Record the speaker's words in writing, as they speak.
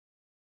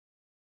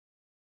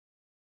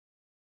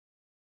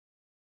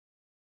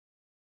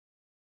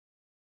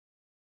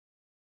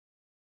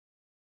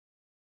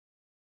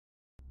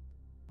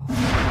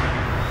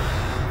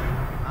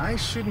I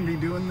shouldn't be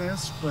doing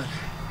this, but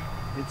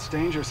it's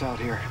dangerous out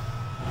here.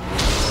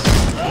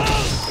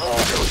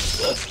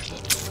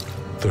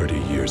 30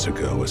 years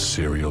ago, a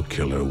serial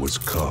killer was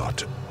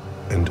caught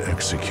and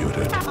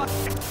executed.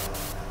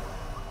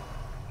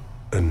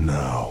 And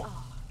now,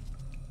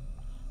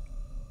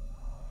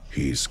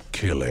 he's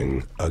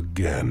killing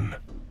again.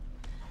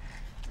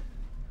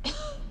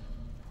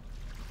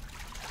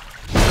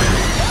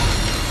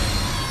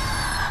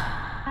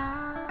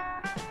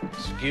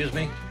 Excuse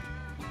me?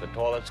 The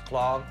toilet's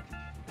clogged?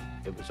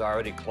 It was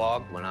already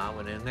clogged when I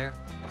went in there?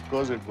 Of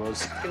course it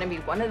was. It's gonna be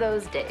one of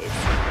those days.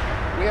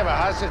 We have a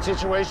hostage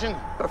situation.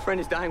 Our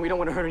friend is dying. We don't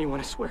want to hurt anyone,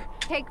 I swear.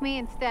 Take me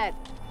instead.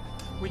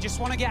 We just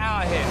want to get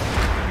out of here.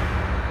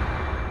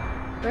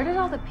 Where did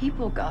all the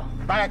people go?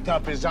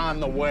 Backup is on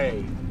the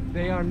way.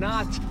 They are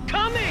not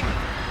coming!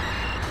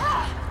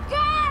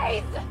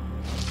 Guys!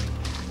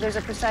 There's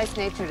a precise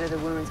nature to the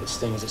wounds. This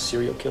thing is a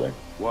serial killer.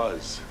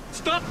 Was.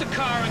 Stop the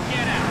car and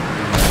get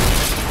out!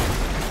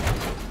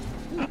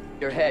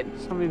 Your head.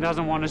 Something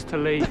doesn't want us to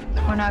leave.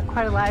 We're not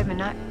quite alive and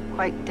not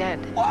quite dead.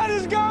 What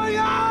is going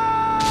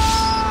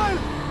on?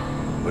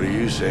 What do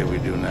you say we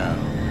do now?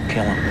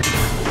 Kill him.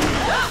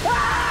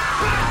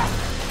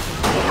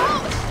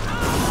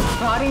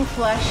 Rotting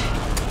flesh,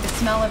 the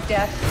smell of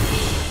death.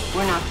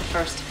 We're not the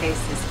first to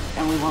face this,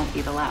 and we won't be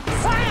the last.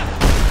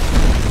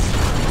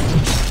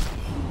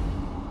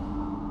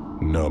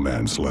 No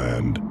Man's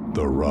Land,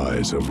 The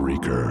Rise of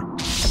Reeker.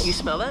 You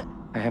smell that?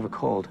 I have a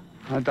cold.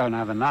 I don't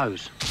have a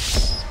nose.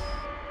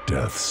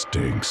 Death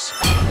stinks.